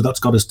time, so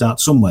that's got to start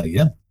somewhere,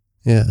 yeah?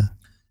 Yeah.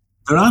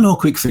 There are no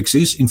quick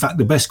fixes. In fact,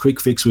 the best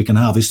quick fix we can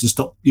have is to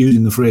stop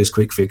using the phrase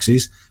quick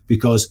fixes,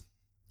 because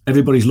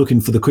everybody's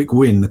looking for the quick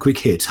win, the quick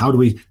hit. How do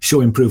we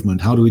show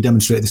improvement? How do we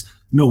demonstrate this?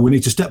 No, we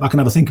need to step back and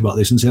have a think about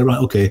this and say, right,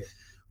 okay,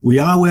 we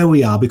are where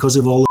we are because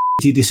of all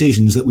the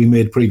decisions that we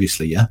made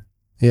previously, yeah?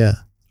 Yeah.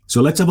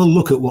 So let's have a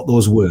look at what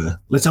those were.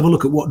 Let's have a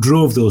look at what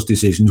drove those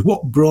decisions,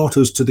 what brought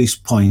us to this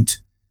point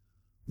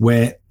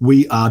where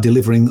we are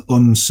delivering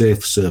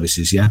unsafe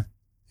services, yeah?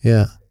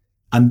 Yeah.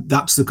 And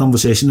that's the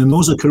conversation, and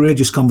those are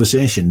courageous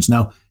conversations.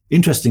 Now,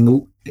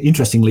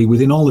 interestingly,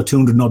 within all the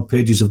 200 odd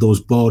pages of those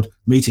board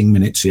meeting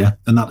minutes, yeah,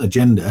 and that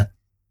agenda,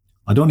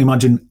 I don't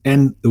imagine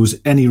there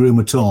was any room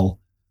at all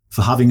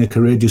for having a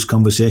courageous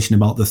conversation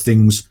about the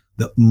things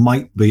that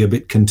might be a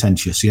bit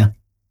contentious, yeah?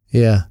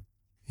 Yeah.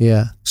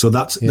 Yeah. So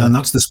that's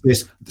the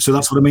space. So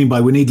that's what I mean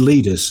by we need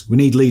leaders. We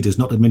need leaders,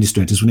 not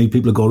administrators. We need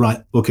people to go,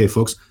 right, okay,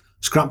 folks,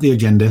 scrap the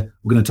agenda.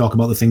 We're going to talk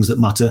about the things that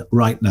matter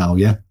right now,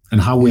 yeah? And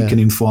how we can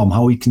inform,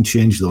 how we can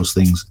change those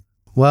things.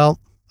 Well,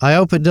 I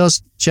hope it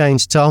does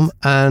change, Tom.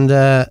 And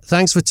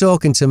thanks for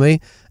talking to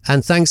me.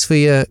 And thanks for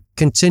your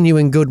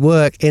continuing good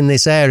work in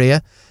this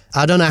area.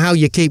 I don't know how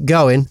you keep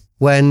going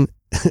when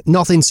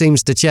nothing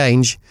seems to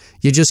change.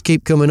 You just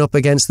keep coming up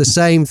against the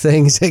same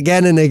things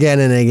again and again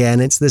and again.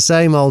 It's the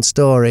same old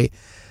story.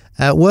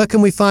 Where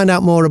can we find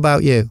out more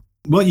about you?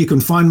 Well, you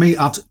can find me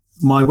at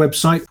my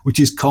website,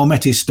 which is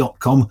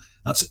cormetis.com.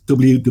 That's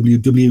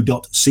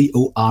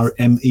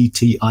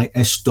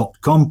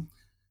www.cormetis.com.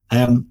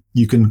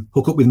 You can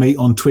hook up with me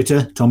on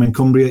Twitter, Tom in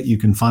Cumbria. You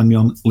can find me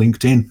on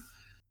LinkedIn.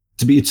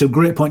 It's a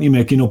great point you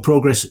make.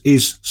 Progress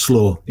is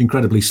slow,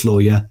 incredibly slow,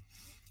 yeah.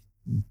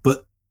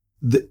 But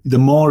the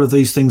more of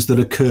these things that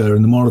occur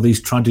and the more of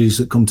these tragedies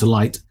that come to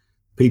light,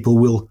 people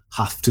will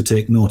have to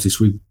take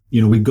notice. We've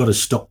got to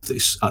stop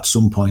this at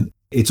some point.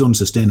 It's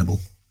unsustainable.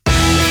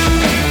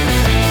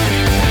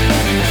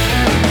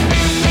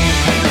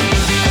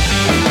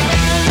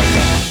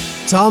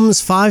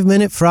 Tom's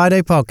 5-Minute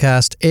Friday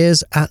podcast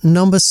is at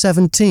number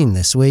 17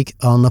 this week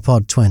on the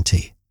Pod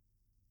 20.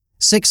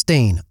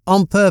 16,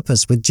 On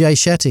Purpose with Jay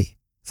Shetty.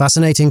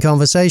 Fascinating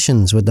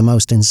conversations with the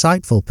most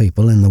insightful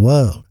people in the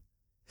world.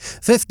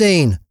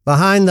 15.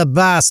 Behind the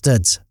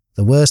Bastards,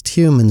 the worst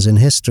humans in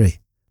history.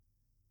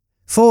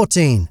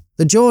 14.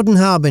 The Jordan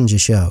Harbinger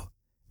Show,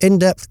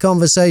 in-depth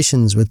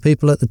conversations with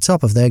people at the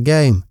top of their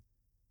game.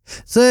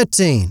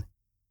 13.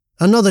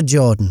 Another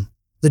Jordan,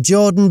 the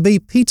Jordan B.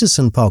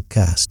 Peterson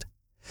podcast.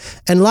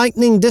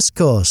 Enlightening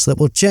discourse that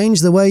will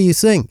change the way you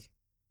think.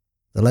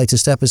 The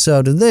latest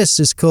episode of this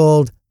is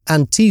called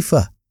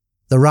Antifa,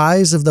 the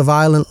Rise of the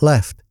Violent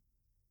Left.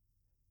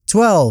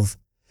 12.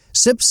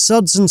 Sips,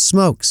 Suds and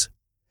Smokes.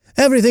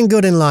 Everything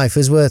good in life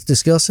is worth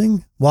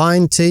discussing.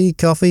 Wine, tea,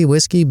 coffee,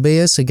 whiskey,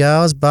 beer,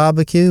 cigars,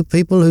 barbecue,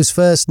 people whose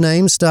first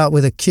names start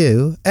with a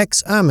Q,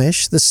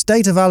 ex-Amish, the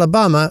state of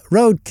Alabama,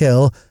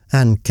 roadkill,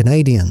 and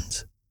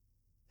Canadians.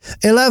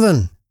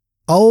 11.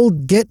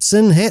 Old Gits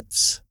and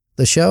Hits,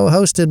 the show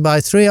hosted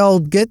by three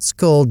old gits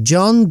called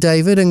John,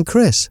 David and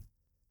Chris.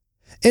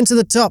 Into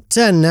the top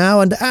 10 now,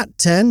 and at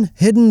 10,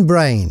 Hidden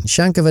Brain.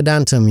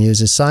 Shankavedantam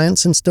uses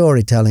science and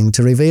storytelling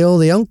to reveal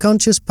the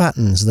unconscious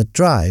patterns that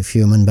drive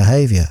human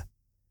behavior.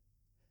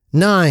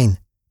 9.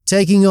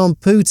 Taking on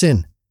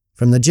Putin,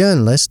 from the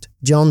journalist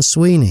John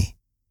Sweeney.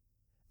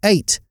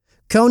 8.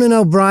 Conan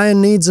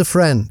O'Brien Needs a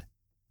Friend.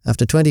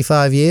 After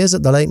 25 years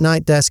at the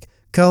late-night desk,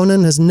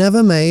 Conan has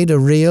never made a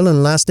real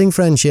and lasting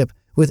friendship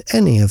with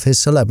any of his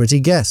celebrity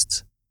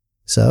guests.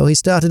 So he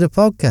started a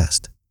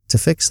podcast to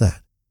fix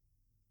that.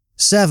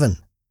 7.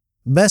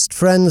 Best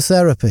Friend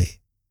Therapy.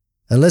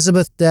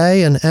 Elizabeth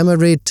Day and Emma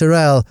Reed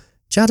Terrell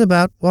chat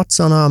about what's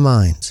on our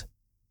minds.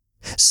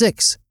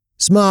 6.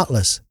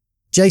 Smartless.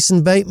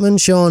 Jason Bateman,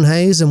 Sean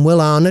Hayes and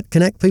Will Arnott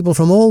connect people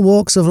from all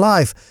walks of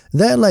life.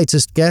 Their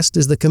latest guest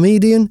is the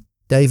comedian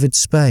David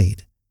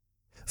Spade.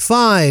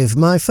 5.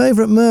 My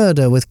Favourite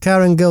Murder with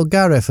Karen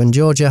Gilgariff and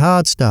Georgia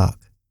Hardstock.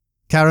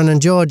 Karen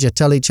and Georgia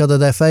tell each other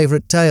their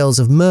favourite tales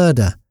of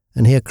murder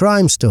and hear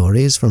crime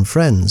stories from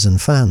friends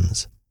and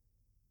fans.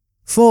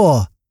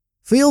 4.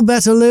 Feel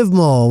Better Live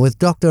More with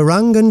Dr.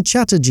 Rangan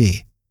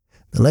Chatterjee.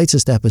 The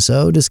latest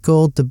episode is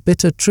called The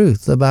Bitter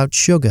Truth About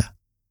Sugar.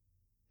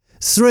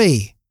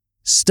 3.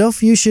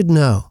 Stuff You Should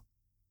Know.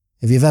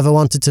 If you've ever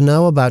wanted to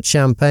know about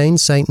champagne,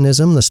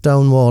 Satanism, the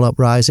Stonewall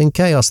Uprising,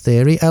 chaos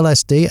theory,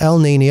 LSD, El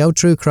Nino,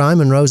 true crime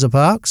and Rosa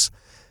Parks,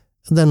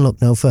 then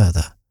look no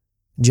further.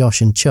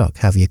 Josh and Chuck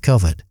have you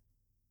covered.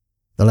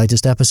 The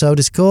latest episode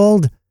is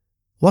called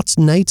What's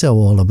NATO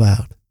All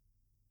About?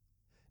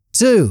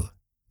 2.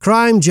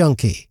 Crime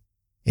Junkie.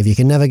 If you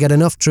can never get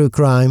enough true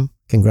crime,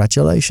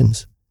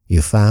 congratulations,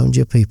 you found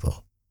your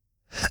people.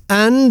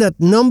 And at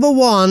number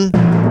 1...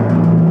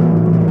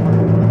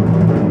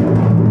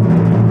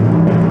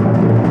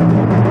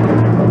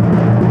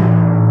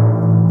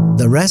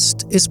 The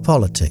Rest is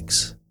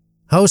Politics.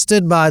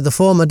 Hosted by the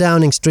former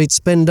Downing Street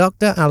spin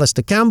doctor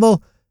Alistair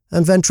Campbell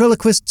and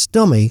ventriloquist's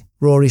dummy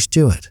Rory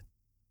Stewart.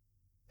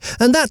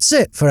 And that's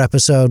it for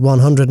episode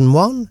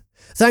 101.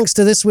 Thanks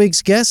to this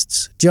week's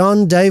guests,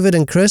 John, David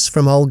and Chris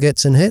from Old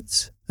Gits and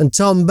Hits, and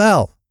Tom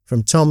Bell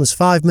from Tom's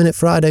 5 Minute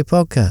Friday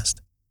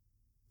podcast.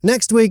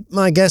 Next week,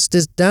 my guest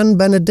is Dan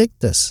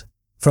Benedictus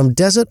from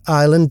Desert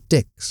Island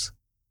Dicks.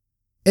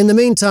 In the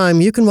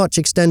meantime, you can watch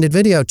extended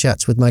video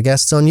chats with my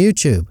guests on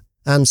YouTube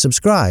and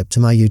subscribe to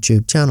my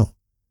YouTube channel.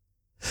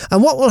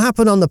 And what will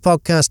happen on the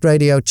podcast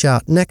radio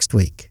chart next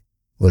week?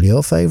 Will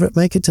your favourite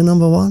make it to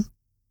number 1?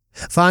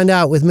 Find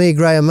out with me,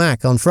 Graham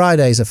Mack, on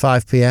Fridays at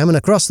 5 p.m. and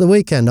across the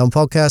weekend on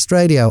Podcast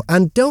Radio.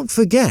 And don't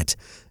forget,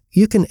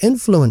 you can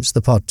influence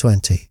the Pod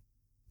 20.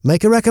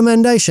 Make a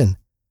recommendation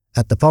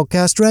at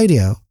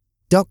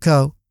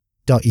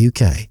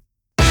thepodcastradio.co.uk.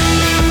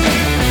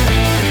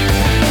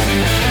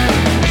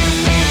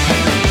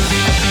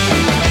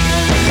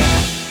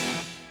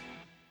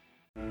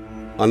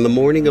 On the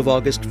morning of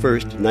August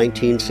 1st,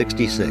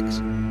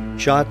 1966,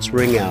 shots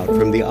ring out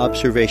from the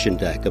observation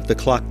deck of the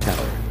clock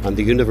tower on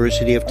the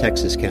University of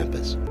Texas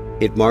campus.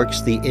 It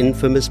marks the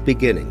infamous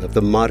beginning of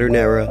the modern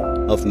era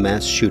of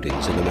mass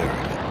shootings in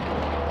America.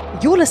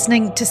 You're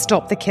listening to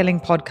Stop the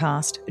Killing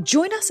podcast.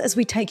 Join us as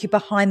we take you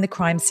behind the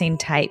crime scene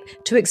tape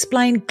to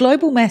explain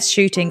global mass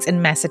shootings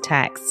and mass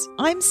attacks.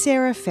 I'm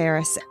Sarah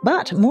Ferris,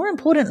 but more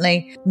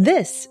importantly,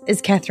 this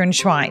is Catherine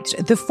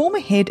Schweit, the former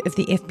head of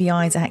the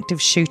FBI's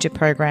active shooter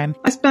program.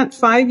 I spent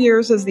 5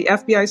 years as the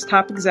FBI's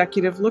top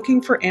executive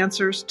looking for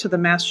answers to the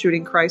mass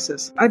shooting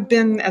crisis. I've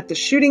been at the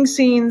shooting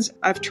scenes,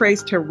 I've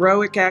traced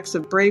heroic acts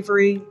of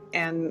bravery,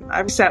 and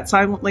I've sat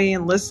silently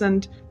and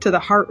listened to the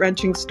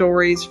heart-wrenching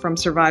stories from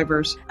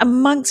survivors.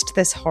 Amongst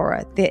this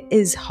horror, there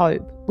is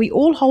hope. We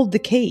all hold the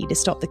key to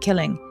stop the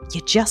killing.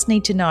 You just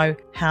need to know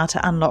how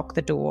to unlock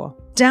the door.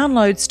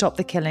 Download Stop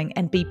the Killing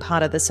and be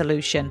part of the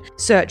solution.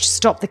 Search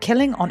Stop the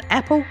Killing on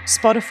Apple,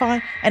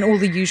 Spotify, and all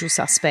the usual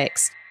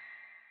suspects.